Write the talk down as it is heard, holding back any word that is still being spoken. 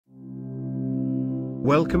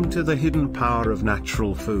Welcome to the hidden power of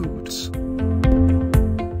natural foods.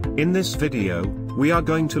 In this video, we are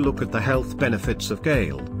going to look at the health benefits of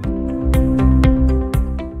kale.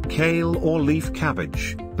 Kale or leaf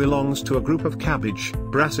cabbage belongs to a group of cabbage,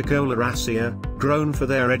 Brassicolaceae, grown for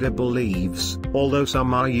their edible leaves, although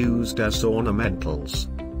some are used as ornamentals.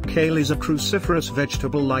 Kale is a cruciferous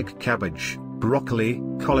vegetable like cabbage, broccoli,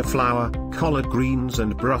 cauliflower, collard greens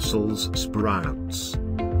and Brussels sprouts.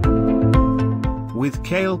 With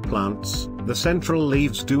kale plants, the central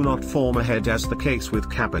leaves do not form a head as the case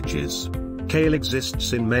with cabbages. Kale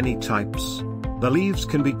exists in many types. The leaves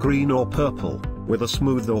can be green or purple, with a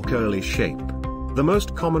smooth or curly shape. The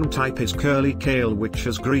most common type is curly kale, which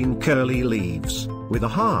has green curly leaves, with a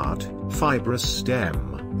hard, fibrous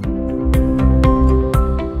stem.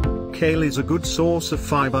 Kale is a good source of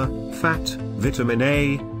fiber, fat, vitamin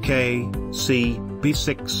A, K, C,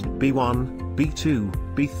 B6, B1, B2,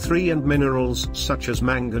 B3 and minerals such as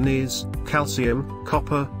manganese, calcium,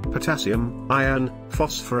 copper, potassium, iron,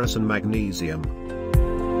 phosphorus and magnesium.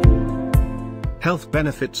 Health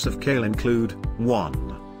benefits of kale include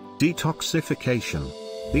 1. Detoxification.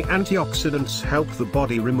 The antioxidants help the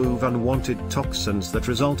body remove unwanted toxins that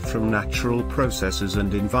result from natural processes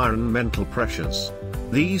and environmental pressures.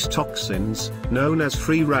 These toxins, known as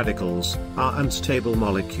free radicals, are unstable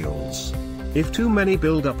molecules. If too many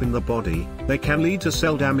build up in the body, they can lead to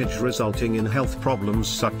cell damage resulting in health problems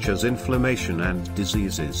such as inflammation and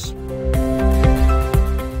diseases.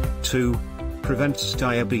 2. Prevents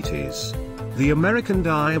diabetes. The American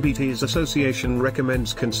Diabetes Association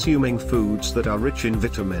recommends consuming foods that are rich in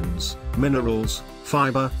vitamins, minerals,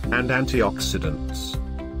 fiber, and antioxidants.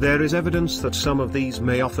 There is evidence that some of these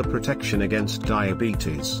may offer protection against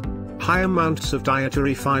diabetes. High amounts of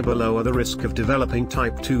dietary fiber lower the risk of developing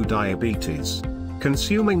type 2 diabetes.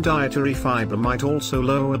 Consuming dietary fiber might also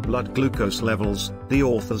lower blood glucose levels, the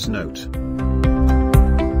authors note.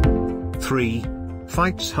 3.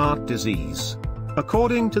 Fights heart disease.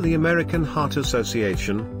 According to the American Heart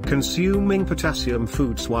Association, consuming potassium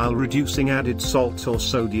foods while reducing added salt or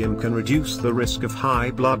sodium can reduce the risk of high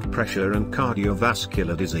blood pressure and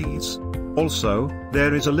cardiovascular disease. Also,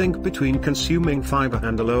 there is a link between consuming fiber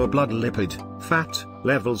and a lower blood lipid, fat,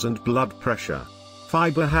 levels and blood pressure.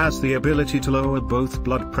 Fiber has the ability to lower both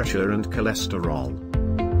blood pressure and cholesterol.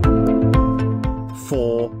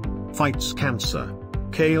 4. Fights cancer.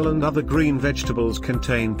 Kale and other green vegetables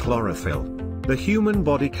contain chlorophyll. The human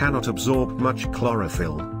body cannot absorb much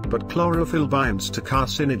chlorophyll, but chlorophyll binds to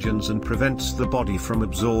carcinogens and prevents the body from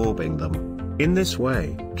absorbing them. In this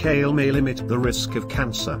way, kale may limit the risk of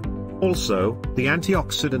cancer. Also, the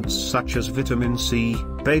antioxidants such as vitamin C,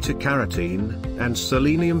 beta-carotene, and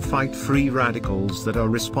selenium fight free radicals that are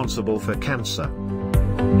responsible for cancer.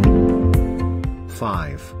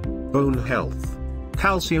 5. Bone health.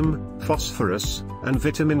 Calcium, phosphorus, and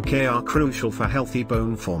vitamin K are crucial for healthy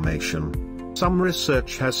bone formation. Some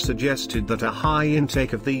research has suggested that a high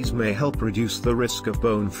intake of these may help reduce the risk of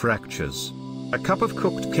bone fractures. A cup of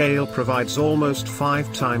cooked kale provides almost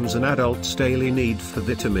 5 times an adult's daily need for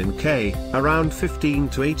vitamin K, around 15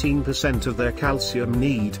 to 18% of their calcium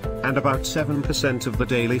need, and about 7% of the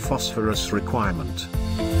daily phosphorus requirement.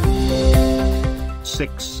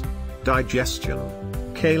 6. Digestion.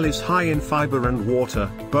 Kale is high in fiber and water,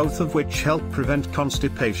 both of which help prevent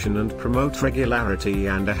constipation and promote regularity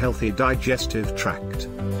and a healthy digestive tract.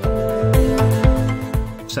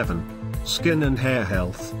 7. Skin and hair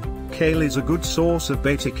health. Kale is a good source of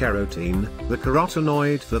beta-carotene, the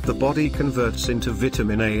carotenoid that the body converts into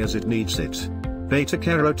vitamin A as it needs it.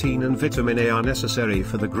 Beta-carotene and vitamin A are necessary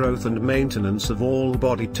for the growth and maintenance of all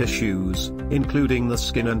body tissues, including the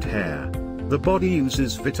skin and hair. The body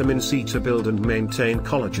uses vitamin C to build and maintain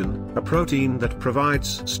collagen, a protein that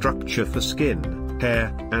provides structure for skin,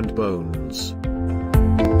 hair, and bones.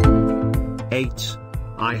 8.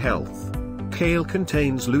 Eye health. Kale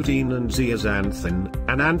contains lutein and zeaxanthin,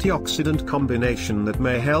 an antioxidant combination that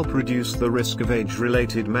may help reduce the risk of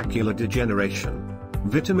age-related macular degeneration.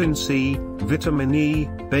 Vitamin C, vitamin E,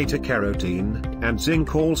 beta-carotene, and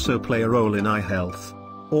zinc also play a role in eye health.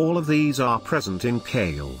 All of these are present in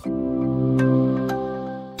kale.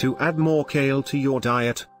 To add more kale to your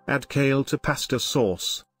diet, add kale to pasta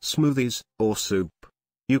sauce, smoothies, or soup.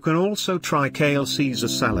 You can also try kale Caesar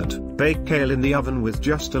salad. Bake kale in the oven with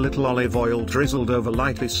just a little olive oil drizzled over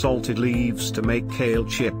lightly salted leaves to make kale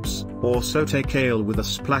chips, or saute kale with a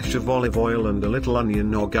splash of olive oil and a little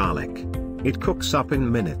onion or garlic. It cooks up in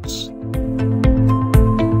minutes.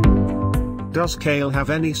 Does kale have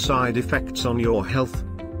any side effects on your health?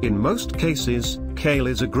 In most cases, kale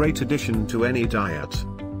is a great addition to any diet.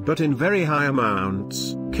 But in very high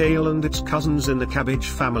amounts, Kale and its cousins in the cabbage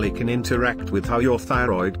family can interact with how your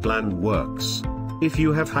thyroid gland works. If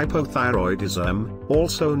you have hypothyroidism,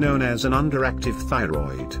 also known as an underactive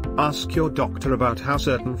thyroid, ask your doctor about how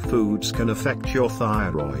certain foods can affect your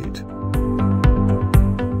thyroid.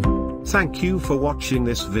 Thank you for watching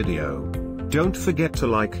this video. Don't forget to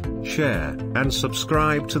like, share, and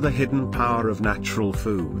subscribe to the Hidden Power of Natural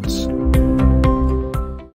Foods.